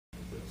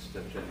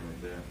step genuine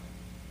there.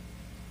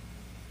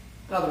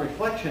 Now the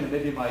reflection, and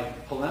maybe my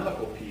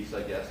polemical piece,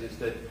 I guess, is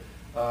that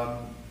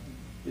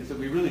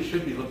we really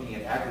should be looking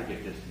at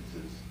aggregate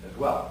distances as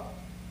well.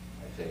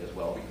 I say as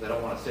well because I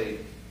don't want to say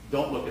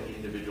don't look at the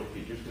individual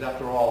features, because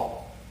after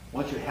all,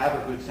 once you have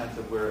a good sense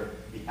of where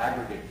the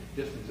aggregate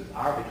distances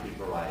are between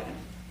varieties,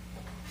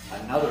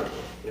 another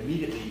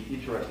immediately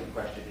interesting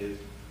question is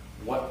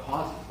what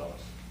causes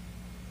those?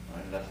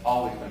 Right? And that's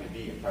always going to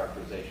be a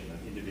characterization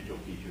of individual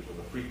features or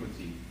the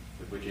frequency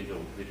with which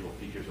individual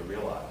features are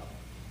realized.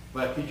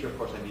 By a feature, of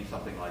course, I mean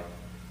something like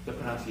the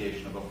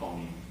pronunciation of a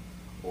phoneme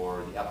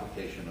or the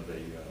application of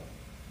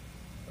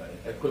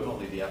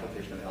equivalently the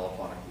application of an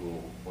allophonic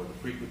rule or the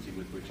frequency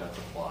with which that's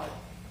applied,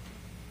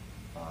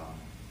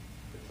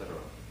 etc.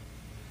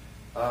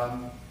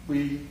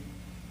 We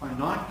are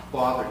not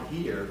bothered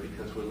here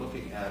because we're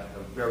looking at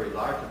a very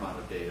large amount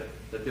of data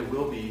that there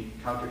will be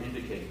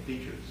counter-indicating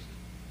features.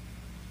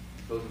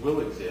 Those will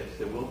exist.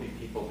 There will be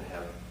people that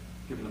have,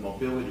 given the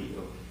mobility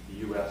of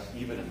the U.S.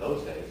 even in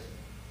those days,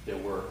 there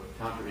were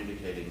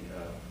counter-indicating,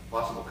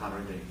 possible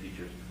counter-indicating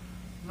features.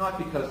 Not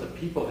because the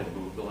people had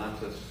moved, the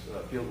LAMSAS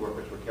field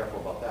workers were careful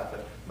about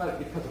that, but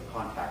because of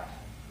contact,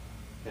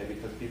 okay,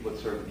 because people had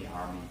served in the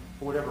Army,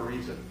 for whatever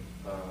reason.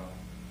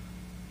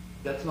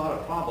 That's not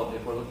a problem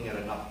if we're looking at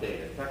enough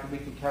data. In fact, we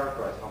can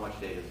characterize how much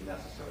data is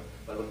necessary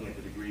by looking at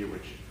the degree at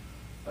which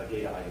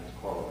data items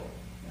correlate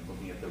and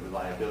looking at the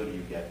reliability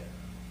you get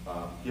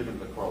given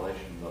the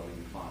correlation level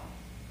you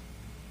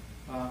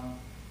find.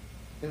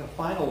 And a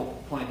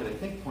final point that I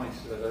think points,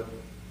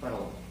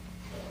 final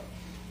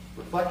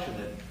reflection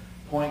that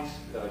points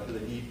to the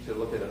need to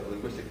look at a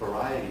linguistic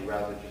variety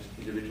rather than just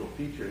individual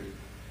features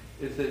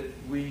is that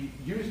we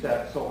use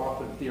that so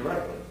often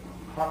theoretically.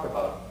 We talk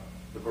about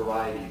the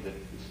variety that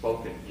is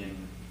spoken in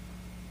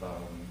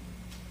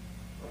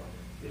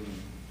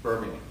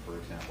Birmingham, for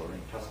example, or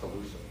in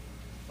Tuscaloosa,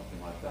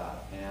 something like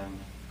that. And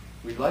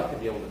we'd like to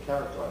be able to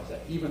characterize that,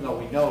 even though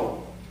we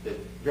know that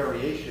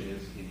variation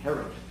is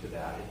inherent to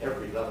that at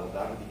every level,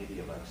 down to the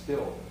idiolect.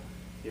 Still,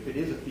 if it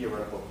is a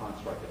theoretical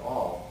construct at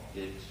all,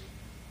 it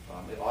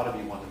ought to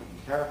be one that we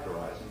can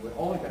characterize, and we're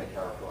only going to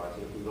characterize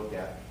it if we look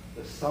at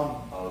the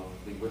sum of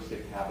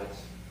linguistic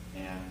habits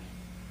and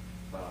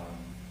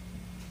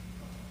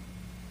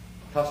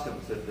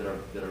customs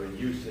that are in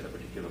use in a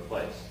particular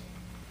place.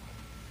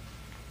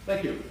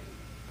 Thank you.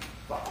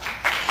 Bye.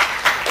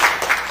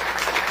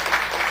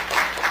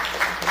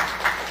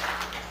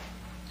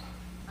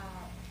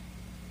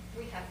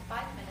 We have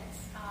 5 minutes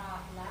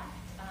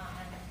left,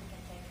 and we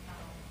can take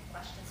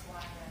questions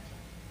while we're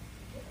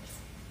computers.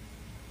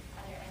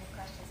 Are there any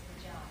questions for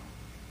John?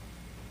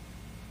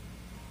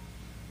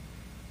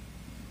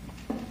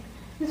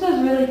 This was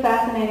really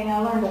fascinating. I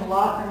learned a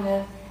lot from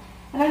this.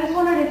 And I just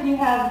wondered if you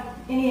have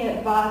any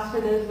advice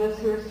for those of us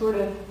who are sort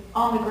of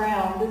on the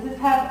ground. Does this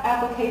have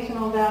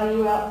applicational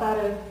value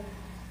outside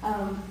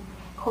of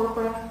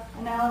corpora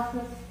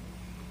analysis?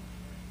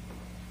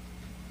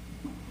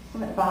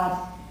 Some advice.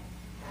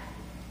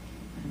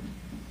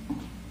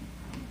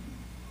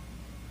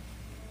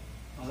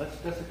 Well,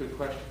 that's a good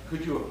question.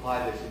 Could you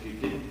apply this if you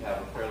didn't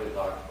have a fairly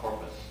large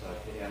corpus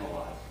to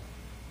analyze?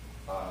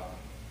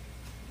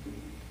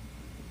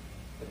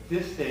 At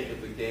this stage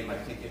of the game, I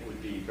think it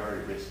would be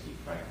very risky,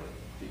 frankly,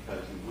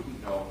 because you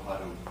wouldn't know how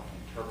to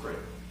interpret.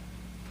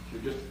 If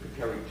you're just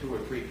comparing 2 or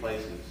 3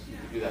 places, you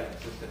could do that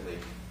consistently,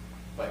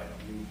 but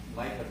you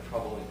might have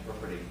trouble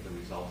interpreting the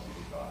results that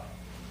you got.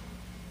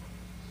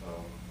 So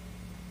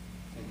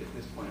I think at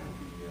this point it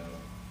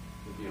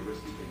would be a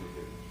risky thing to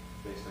do,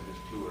 based on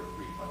just 2 or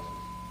 3 places.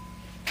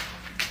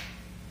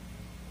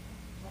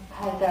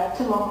 I have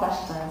 2 more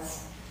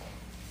questions.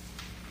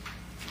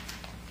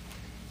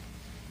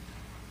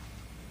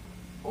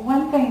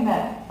 One thing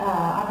that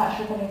I'm not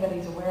sure if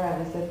anybody's aware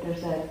of is that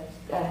there's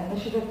an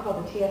initiative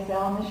called the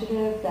TSL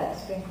initiative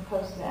that's being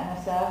proposed to the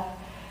NSF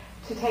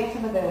to take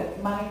some of the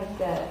money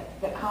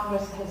that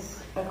Congress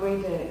has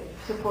agreed to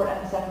support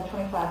NSF with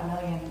 $25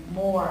 million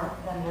more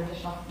than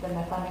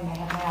the funding they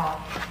have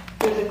now.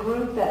 There's a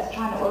group that's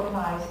trying to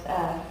organize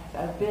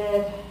a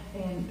bid,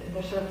 and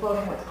they're sort of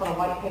floating what's called a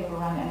white paper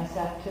around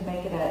NSF to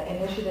make it an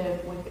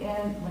initiative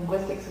within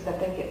linguistics so that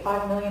they get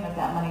 $5 million of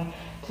that money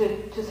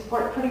to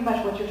support pretty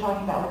much what you're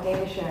talking about with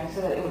data sharing,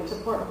 so that it would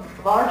support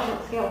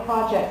large-scale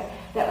projects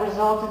that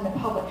result in the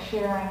public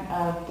sharing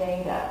of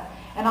data.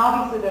 And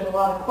obviously there's a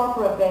lot of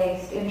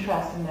corporate-based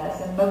interest in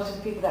this, and most of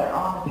the people that are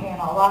on the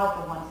panel, a lot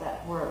of the ones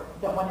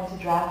that went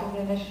into drafting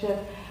the initiative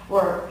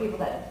were people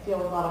that deal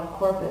with a lot of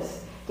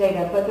corpus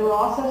data. But there were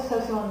also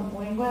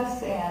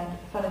sociolinguists and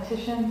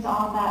phoneticians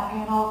on that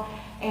panel,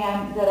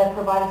 and that have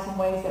provided some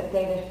ways that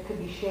data could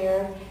be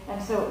shared.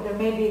 And so there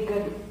may be a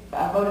good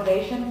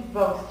motivation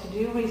both to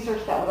do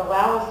research that would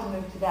allow us to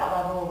move to that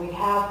level where we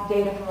have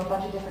data from a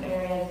bunch of different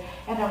areas,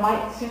 and there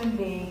might soon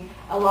be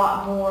a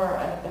lot more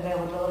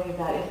availability of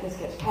that if this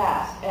gets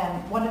passed.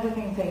 And one of the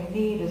things they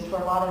need is for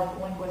a lot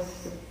of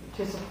linguists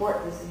to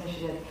support this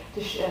initiative,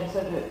 to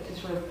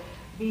sort of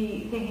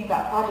be thinking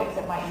about projects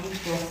that might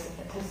use this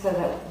so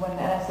that when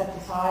the NSF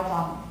decides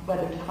on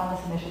whether to fund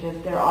this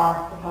initiative, there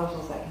are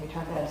proposals that can be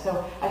turned in.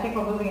 So I think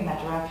we're moving in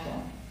that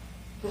direction.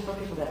 Just for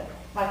people that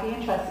might be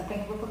interested,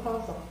 think of a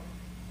proposal.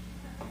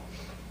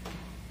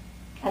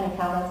 Any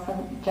comments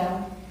from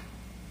Joan?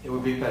 It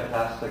would be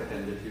fantastic,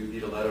 and if you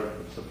need a letter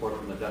of support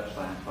from the Dutch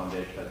Science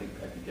Foundation, I think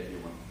I can get you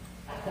one.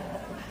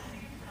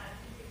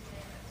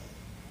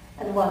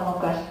 And one more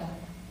question.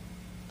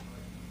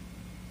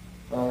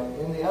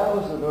 In the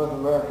Atlas of North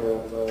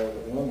America,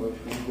 in English,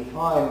 we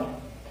defined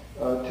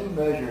two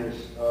measures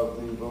of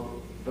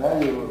the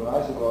value of an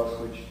isogloss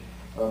which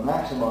are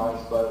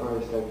maximized by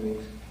various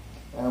techniques.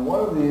 And one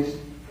of these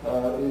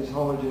is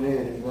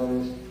homogeneity, that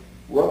is,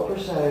 what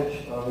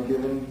percentage of a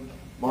given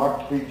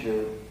marked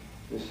feature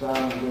is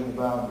found within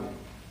the boundary.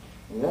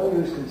 And the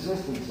other is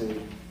consistency,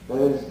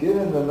 that is,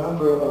 given the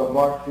number of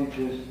marked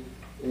features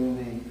in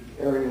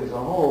the area as a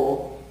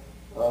whole,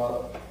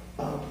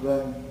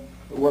 then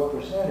what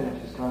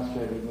percentage is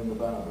concentrated within the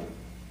boundary.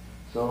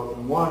 So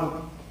in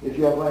one, if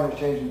you have language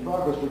change in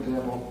progress, for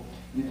example,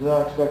 you do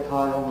not expect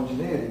high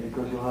homogeneity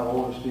because you'll have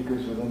older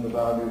speakers within the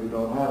boundary who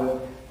don't have it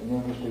and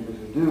younger speakers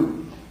who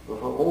do. But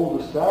for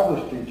old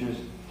established features,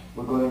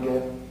 we're going to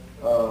get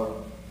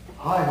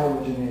high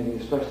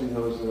homogeneity, especially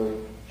those that are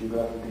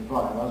geographically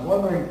confined. I was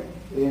wondering,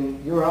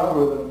 in your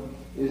algorithm,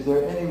 is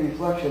there any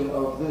reflection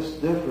of this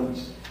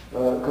difference?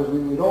 Because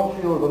we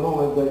don't feel at the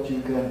moment that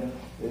you can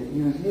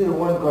use either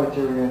one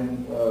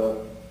criterion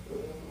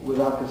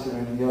without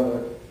considering the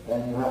other,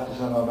 and you have to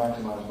somehow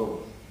maximize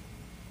both.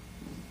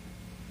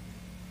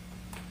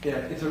 Yeah,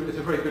 it's a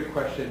very good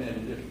question,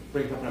 and it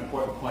brings up an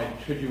important point.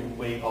 Should you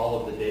weight all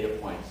of the data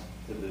points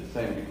to the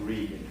same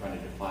degree in trying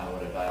to define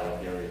what a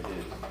dialect area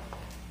is?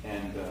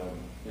 And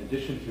in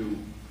addition to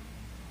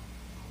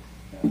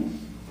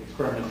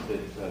experiments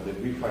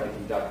that we've tried to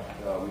conduct,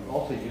 we've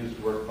also used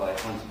work by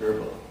Hans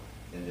Gerber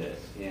in this,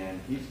 and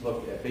he's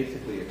looked at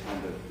basically a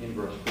kind of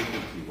inverse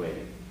frequency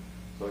weighting.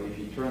 So if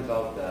it turns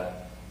out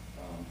that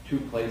two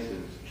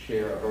places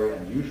share a very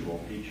unusual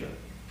feature,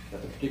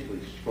 that's a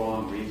particularly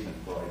strong reason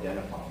for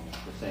identifying it,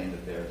 for saying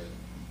that there's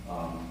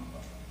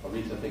a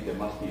reason to think there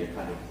must be a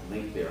kind of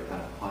link there, a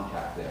kind of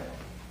contact there.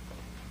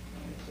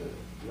 And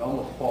it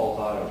almost falls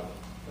out of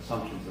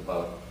assumptions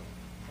about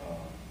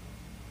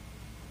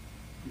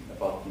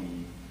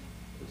the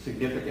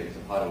significance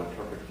of how to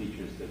interpret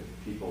features that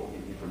people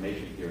in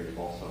information theory have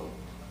also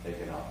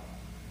taken up.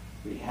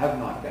 We have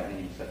not gotten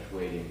any such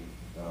weighting.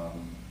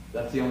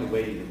 That's the only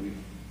weighting that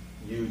we've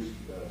used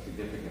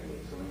significantly.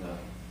 So in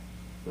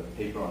the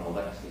paper on the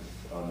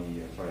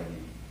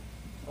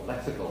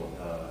lexical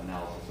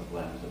analysis of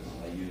LAMSAs,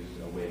 I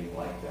used a weighting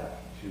like that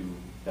to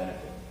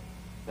benefit.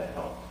 That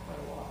helped quite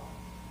a lot.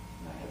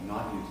 And I have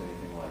not used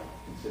anything like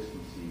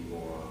consistency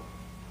or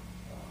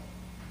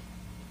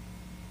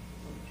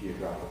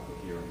geographic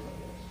coherence, I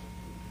guess.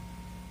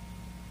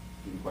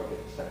 Didn't quite get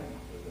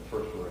the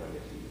first word, I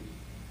guess you used.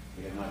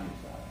 We have not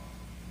used that.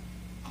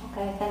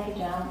 Okay, thank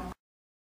you, John.